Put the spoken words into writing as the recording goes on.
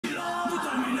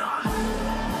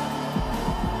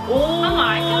Oh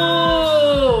my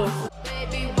god.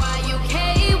 Baby, why you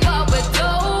care what we're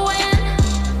doing?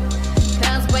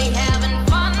 'Cause we having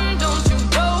fun, don't you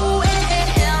go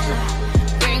in.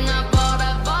 Bring up all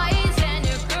the boys and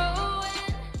you're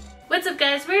growing. What's up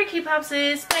guys, we're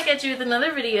K-POPSIS, back at you with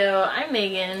another video. I'm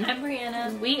Megan. I'm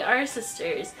Brianna. We are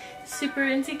sisters, super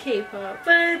into K-pop.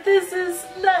 But this is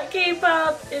not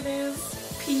K-pop, it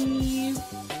is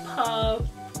P-pop,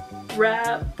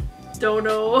 rap, don't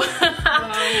know.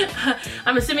 Wow.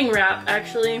 I'm assuming rap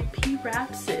actually.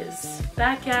 P-RAPSIS,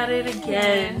 back at it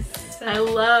again. Yes. I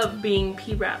love being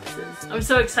P-RAPSIS. I'm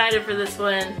so excited for this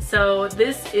one. So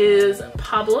this is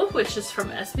Pablo, which is from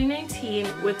SB19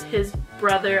 with his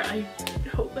brother, I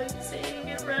hope I'm saying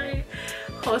it right,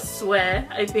 Josue,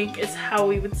 I think is how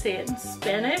we would say it in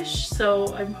Spanish,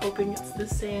 so I'm hoping it's the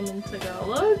same in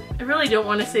Tagalog. I really don't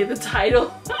want to say the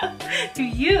title. Do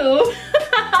you?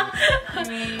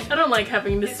 I don't like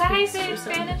having to speak. Is that how you say it in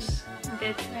Spanish?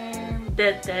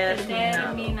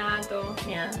 Determinado.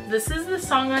 Yeah, this is the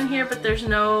song on here, but there's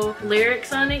no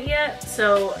lyrics on it yet,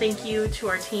 so thank you to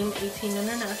our team, 18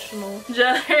 International.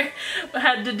 Jenner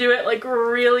had to do it like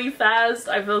really fast.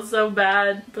 I feel so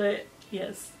bad, but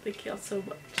yes, thank y'all so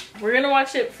much. We're gonna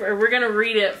watch it we're gonna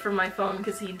read it from my phone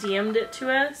because he DM'd it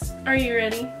to us. Are you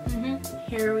ready? Mm-hmm.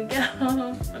 Here we go.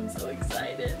 I'm so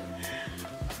excited.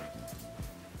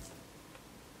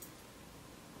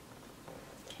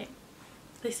 Okay.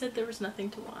 They said there was nothing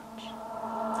to watch.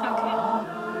 Okay.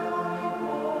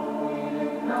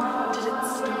 Did it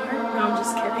start? No, I'm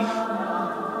just kidding.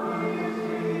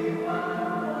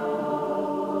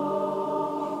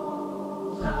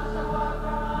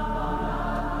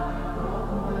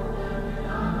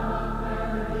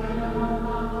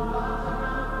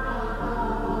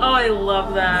 Oh, I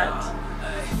love that.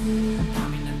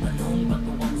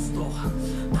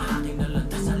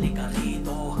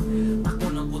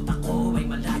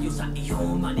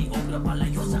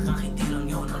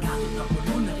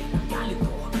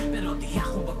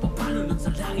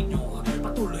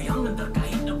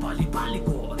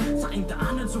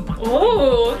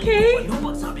 Oh, okay.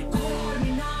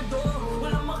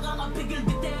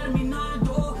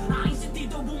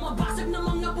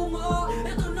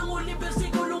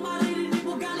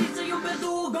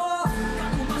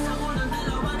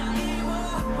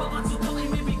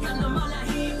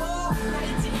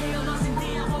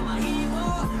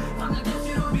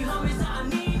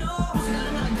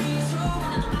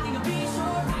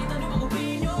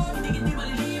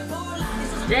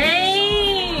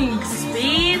 Dang!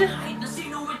 Speed! I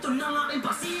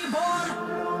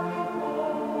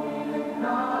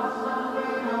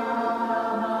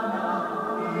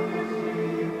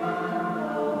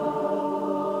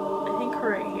think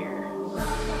we're right here.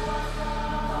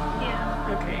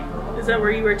 Yeah. Okay. Is that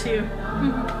where you were too?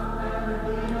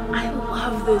 Mm-hmm. I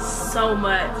love this so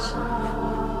much.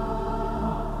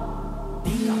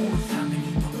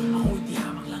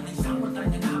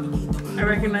 I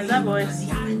recognize that voice.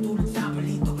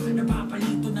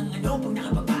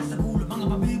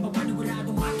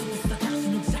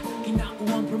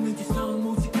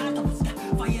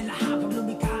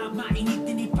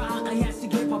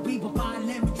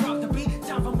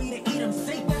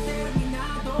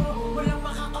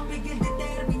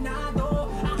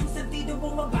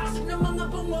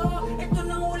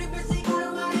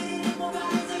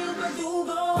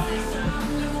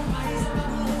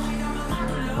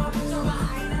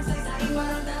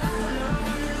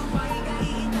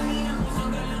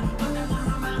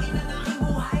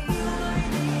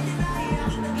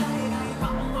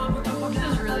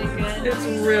 It's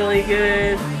really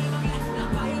good.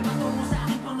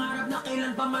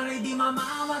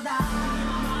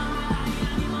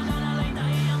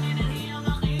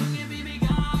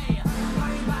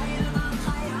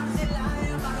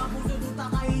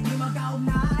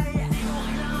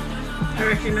 I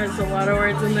recognize a lot of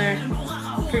words in there.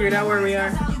 Figured out where we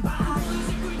are.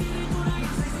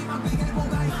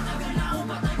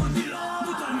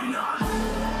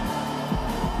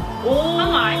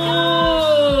 Oh my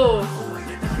god!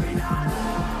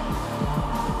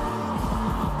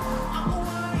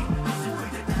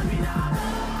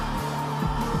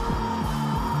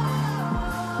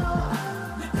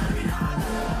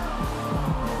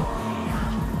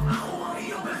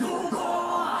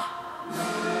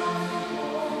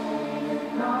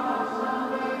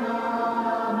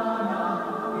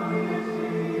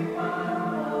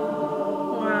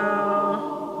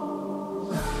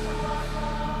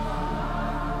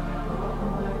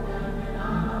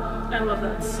 I love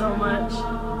that so much.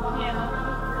 Yeah.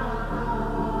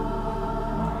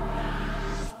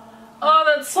 Oh,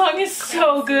 that song is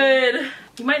so good.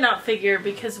 You might not figure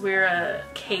because we're a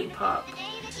K-pop,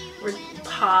 we're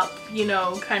pop, you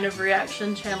know, kind of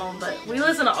reaction channel, but we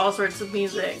listen to all sorts of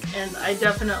music, and I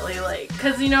definitely like,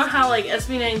 because you know how like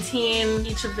SB19,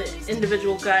 each of the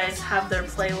individual guys have their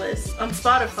playlist on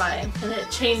Spotify, and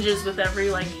it changes with every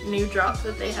like new drop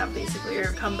that they have basically,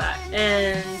 or comeback.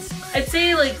 And I'd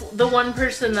say like the one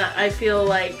person that I feel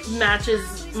like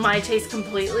matches my taste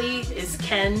completely is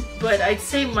Ken, but I'd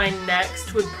say my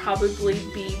next would probably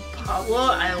be Pablo.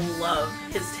 I love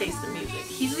his taste in music.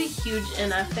 He's a huge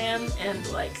NF fan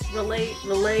and like relate.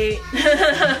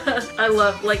 I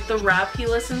love like the rap he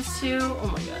listens to. Oh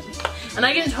my god. And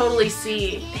I can totally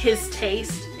see his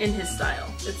taste in his style.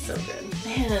 It's so good.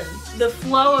 Man, the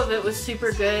flow of it was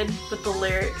super good, but the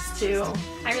lyrics too.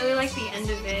 I really like the end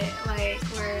of it, like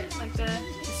where like the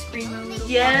screamo little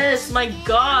Yes, my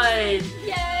god.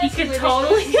 Yes, He could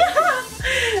totally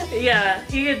yeah,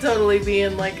 he could totally be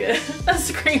in like a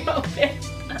screamo band.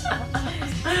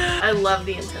 I love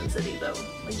the intensity though.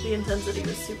 Like the intensity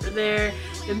was super there.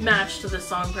 It matched to the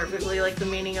song perfectly, like the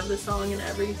meaning of the song and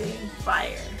everything.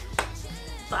 Fire.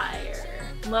 Fire.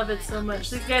 Love it so much.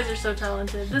 These guys are so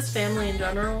talented. This family in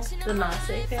general, the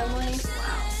Nase family,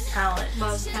 wow. Talent.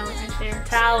 Love talent right there.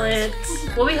 Talent.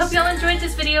 Well, we hope y'all enjoyed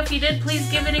this video. If you did, please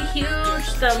give it a huge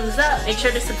thumbs up. Make sure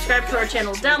to subscribe to our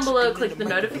channel down below. Click the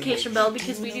notification bell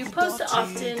because we do post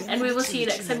often. And we will see you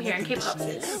next time here in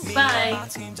KPOPSIS. Bye.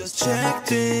 Just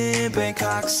checked in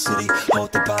Bangkok City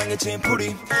호텔 방에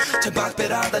짐풀이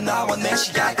천박배라다 나와 내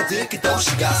시야가 듣기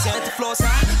도시가 Santa Claus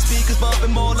high speakers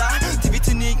bumping M.O.L.A TV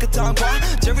트니까 tongue 봐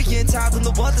Jerry and Todd don't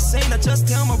know what to say Now just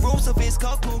tell my rules of his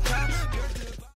cool crowd